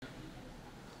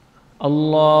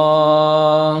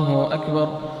الله أكبر.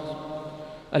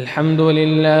 الحمد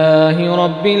لله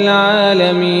رب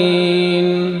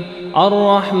العالمين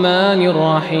الرحمن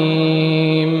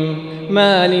الرحيم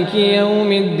مالك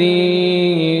يوم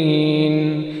الدين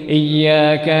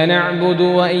إياك نعبد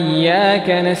وإياك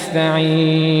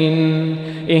نستعين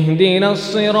اهدنا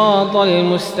الصراط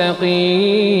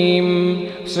المستقيم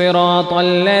صراط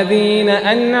الذين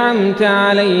أنعمت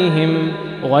عليهم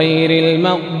غير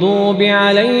المغضوب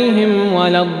عليهم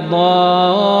ولا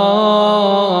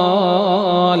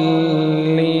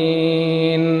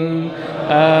الضالين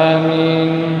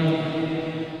آمين.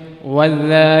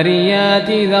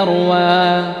 والذاريات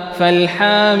ذروا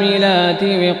فالحاملات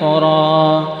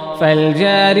وقرا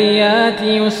فالجاريات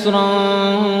يسرا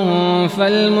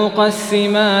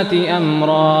فالمقسمات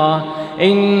أمرا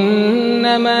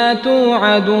إنما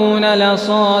توعدون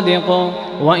لصادق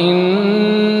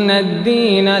وإن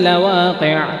الدين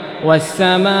لواقع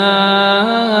والسماء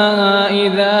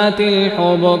ذات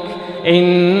الحبك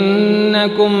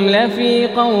إنكم لفي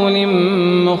قول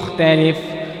مختلف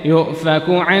يؤفك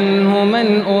عنه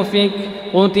من أفك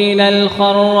قتل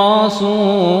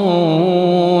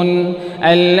الخراصون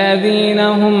الذين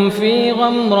هم في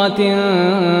غمرة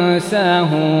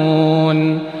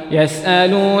ساهون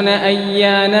يسألون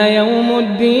أيان يوم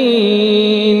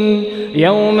الدين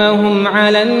يوم هم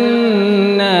على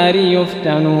النار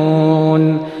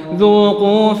يفتنون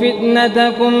ذوقوا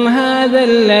فتنتكم هذا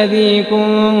الذي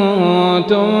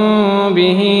كنتم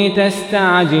به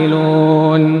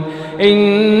تستعجلون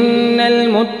إن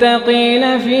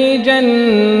المتقين في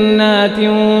جنات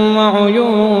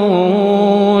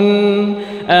وعيون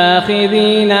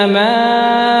آخذين ما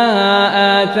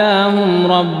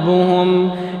آتاهم ربهم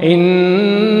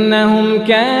إنهم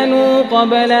كانوا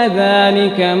قبل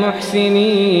ذلك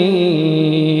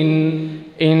محسنين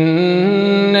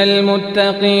إن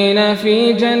المتقين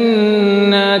في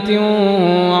جنات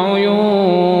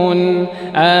وعيون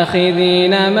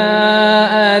آخذين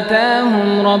ما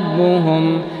آتاهم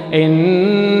ربهم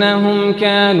إنهم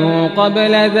كانوا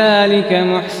قبل ذلك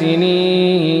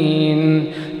محسنين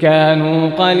كانوا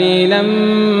قليلا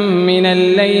من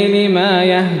الليل ما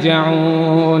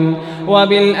يهجعون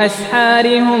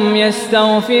وبالأسحار هم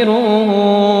يستغفرون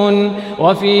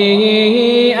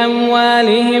وفي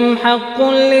أموالهم حق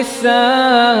للسائل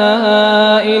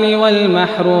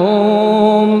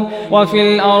والمحروم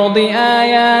وفي الأرض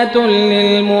آيات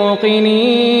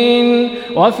للموقنين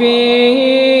وفي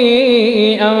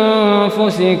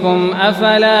أنفسكم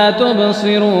أفلا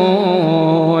تبصرون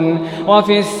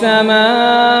وفي السماء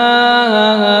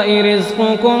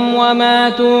رزقكم وما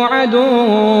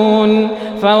توعدون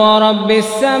فورب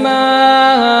السماء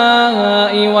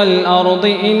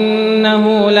والأرض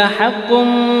إنه لحق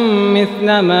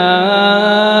مثل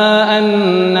ما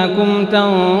أنكم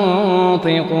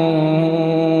تنطقون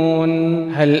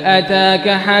هل أتاك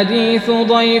حديث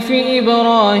ضيف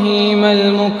إبراهيم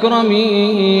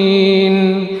المكرمين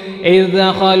إذ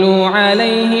دخلوا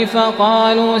عليه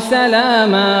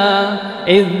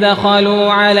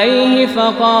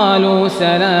فقالوا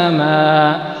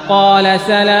سلاما قال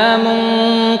سلام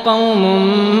قوم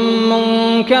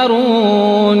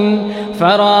منكرون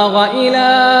فراغ إلى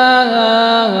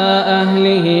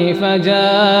أهله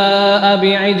فجاء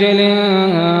بعجل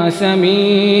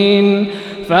سمين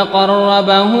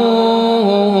فقربه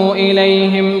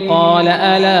إليهم قال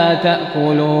ألا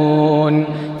تأكلون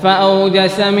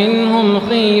فأوجس منهم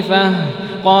خيفة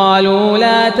قالوا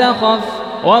لا تخف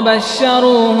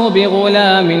وبشروه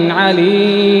بغلام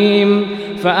عليم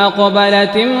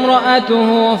فأقبلت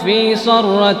امرأته في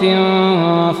صرة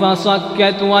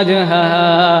فصكت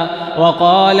وجهها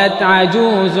وقالت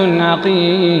عجوز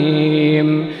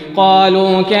عقيم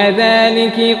قالوا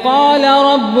كذلك قال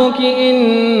ربك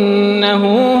إنه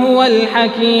هو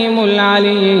الحكيم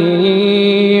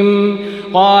العليم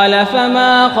قال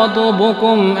فما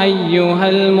خطبكم أيها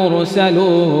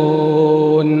المرسلون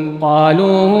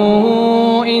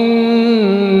قالوا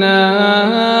إنا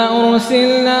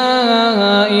أرسلنا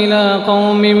إلى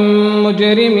قوم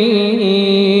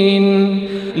مجرمين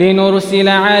لنرسل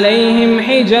عليهم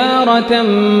حجارة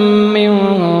من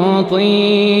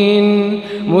طين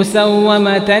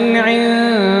مسومة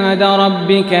عند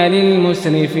ربك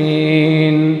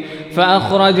للمسرفين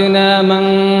فأخرجنا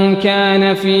من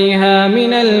كان فيها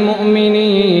من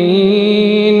المؤمنين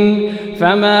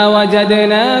فما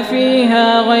وجدنا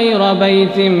فيها غير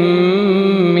بيت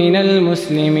من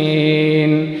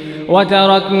المسلمين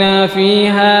وتركنا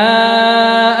فيها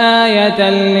آية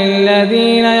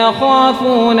للذين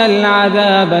يخافون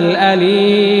العذاب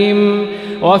الأليم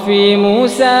وفي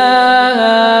موسى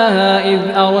إذ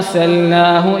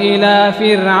أرسلناه إلى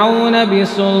فرعون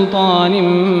بسلطان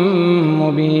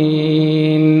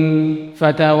مبين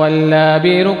فتولى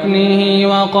بركنه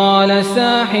وقال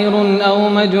ساحر أو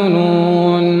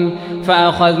مجنون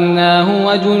فأخذناه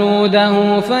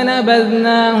وجنوده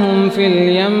فنبذناهم في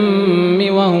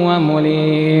اليم وهو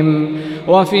مليم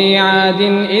وفي عاد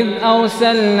إذ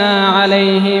أرسلنا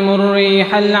عليهم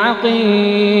الريح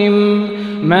العقيم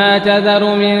ما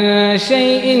تذر من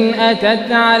شيء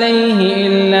أتت عليه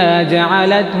إلا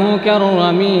جعلته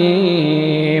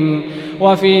كالرميم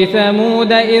وفي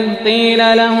ثمود إذ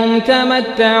قيل لهم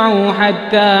تمتعوا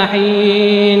حتى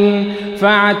حين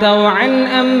فعتوا عن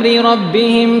أمر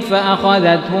ربهم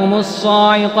فأخذتهم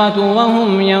الصاعقة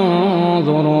وهم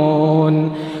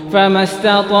ينظرون فما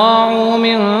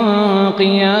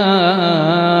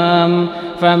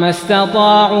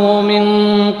استطاعوا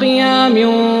من قيام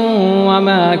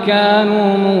وما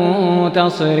كانوا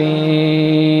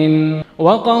منتصرين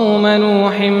وقوم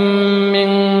نوح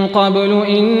من قبل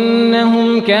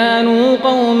إنهم كانوا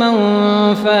قوما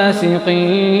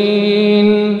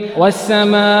فاسقين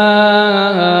والسماء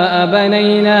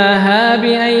بنيناها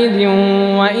بأيد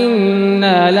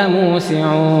وإنا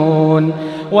لموسعون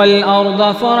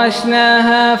والأرض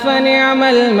فرشناها فنعم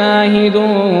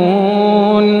الماهدون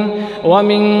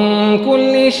ومن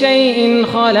كل شيء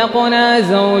خلقنا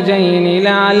زوجين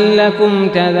لعلكم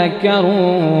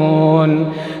تذكرون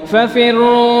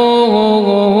ففروا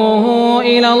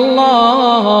إلى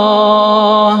الله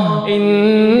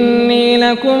إني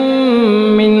لكم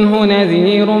منه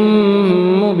نذير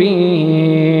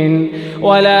مبين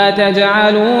ولا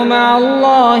تجعلوا مع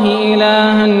الله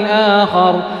إلها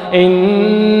آخر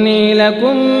إني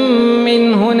لكم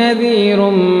منه نذير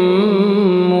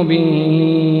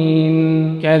مبين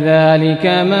كذلك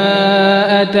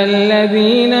ما أتى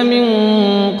الذين من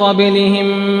قبلهم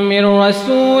من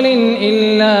رسول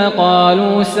إلا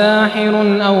قالوا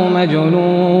ساحر أو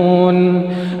مجنون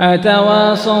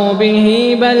أتواصوا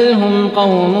به بل هم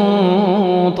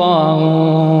قوم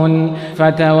طاغون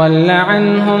فتول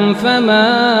عنهم فما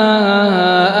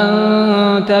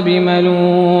أنت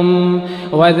بملوم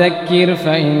وذكر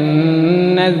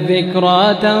فإن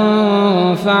الذكرى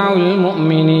تنفع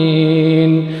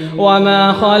المؤمنين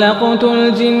وما خلقت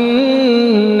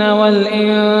الجن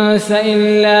والإنس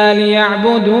إلا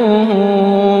ليعبدون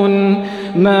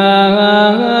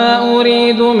ما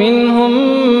أريد منهم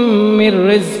من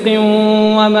رزق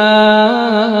وما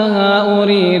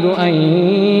أريد أن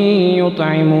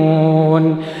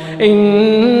يطعمون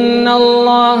إن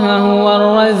الله هو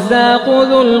الرزاق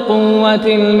ذو القوة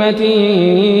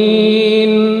المتين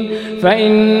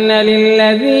فإن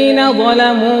للذين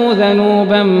ظلموا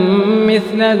ذنوبا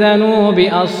مثل ذنوب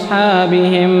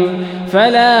أصحابهم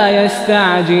فلا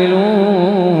يستعجلون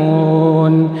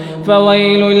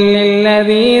فويل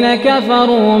للذين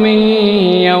كفروا من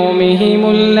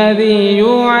يومهم الذي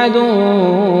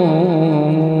يوعدون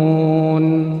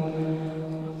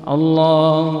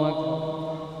الله أكبر.